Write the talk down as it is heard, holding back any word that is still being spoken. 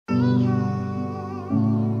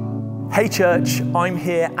Hey church, I'm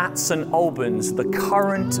here at St Albans, the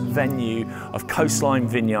current venue of Coastline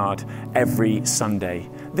Vineyard every Sunday.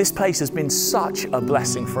 This place has been such a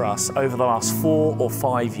blessing for us over the last 4 or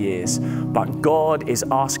 5 years, but God is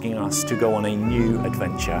asking us to go on a new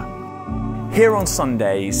adventure. Here on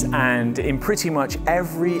Sundays and in pretty much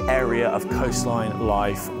every area of Coastline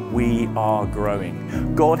life, we are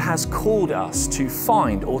growing. God has called us to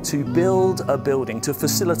find or to build a building to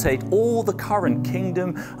facilitate all the current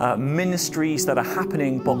kingdom ministries that are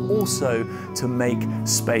happening, but also to make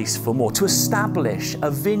space for more, to establish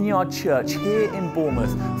a Vineyard Church here in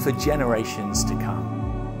Bournemouth for generations to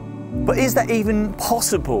come. But is that even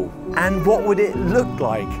possible? And what would it look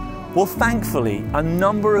like? Well, thankfully, a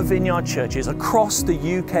number of Vineyard churches across the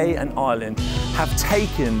UK and Ireland have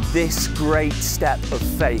taken this great step of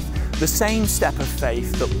faith, the same step of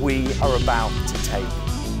faith that we are about to take.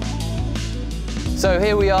 So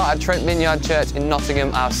here we are at Trent Vineyard Church in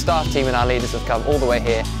Nottingham. Our staff team and our leaders have come all the way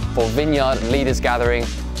here for Vineyard Leaders Gathering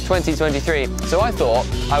 2023. So I thought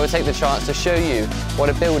I would take the chance to show you what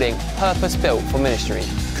a building purpose-built for ministry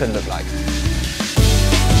could look like.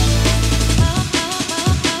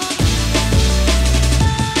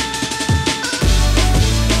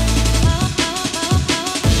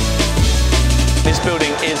 This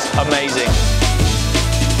building is amazing.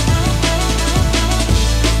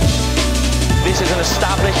 This is an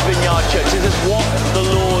established Vineyard Church. This is what the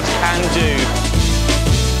Lord can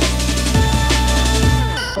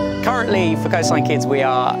do. Currently, for Coastline Kids, we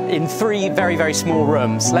are in 3 very, very small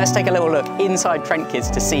rooms. Let's take a little look inside Trent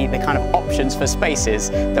Kids to see the kind of options for spaces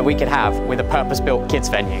that we could have with a purpose-built kids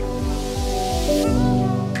venue.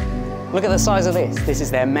 Look at the size of this. This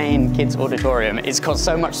is their main kids auditorium. It's got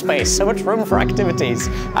so much space, so much room for activities.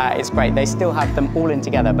 It's great. They still have them all in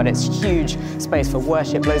together, but it's huge space for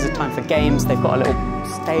worship, loads of time for games. They've got a little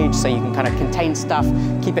stage so you can kind of contain stuff,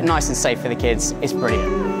 keep it nice and safe for the kids. It's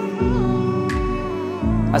brilliant.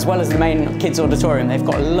 As well as the main kids auditorium, they've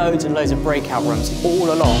got loads and loads of breakout rooms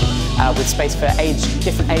all along with space for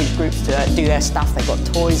different age groups to do their stuff. They've got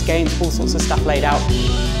toys, games, all sorts of stuff laid out.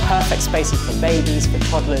 Perfect spaces for babies, for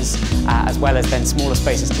toddlers, as well as then smaller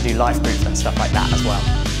spaces to do life groups and stuff like that as well.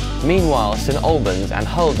 Meanwhile, St Albans and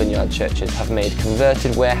Hull Vineyard churches have made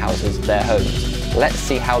converted warehouses their homes. Let's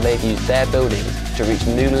see how they've used their buildings to reach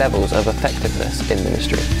new levels of effectiveness in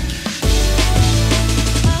ministry.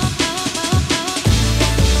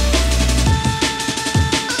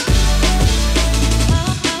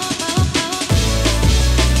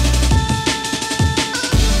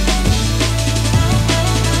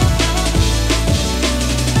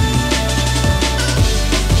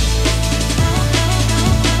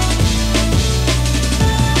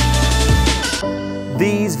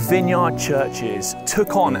 These Vineyard churches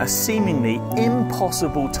took on a seemingly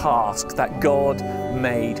impossible task that God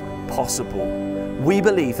made possible. We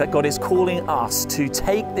believe that God is calling us to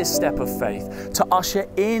take this step of faith, to usher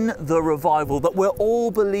in the revival that we're all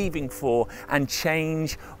believing for and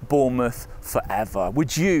change Bournemouth forever.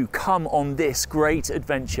 Would you come on this great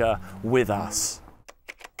adventure with us?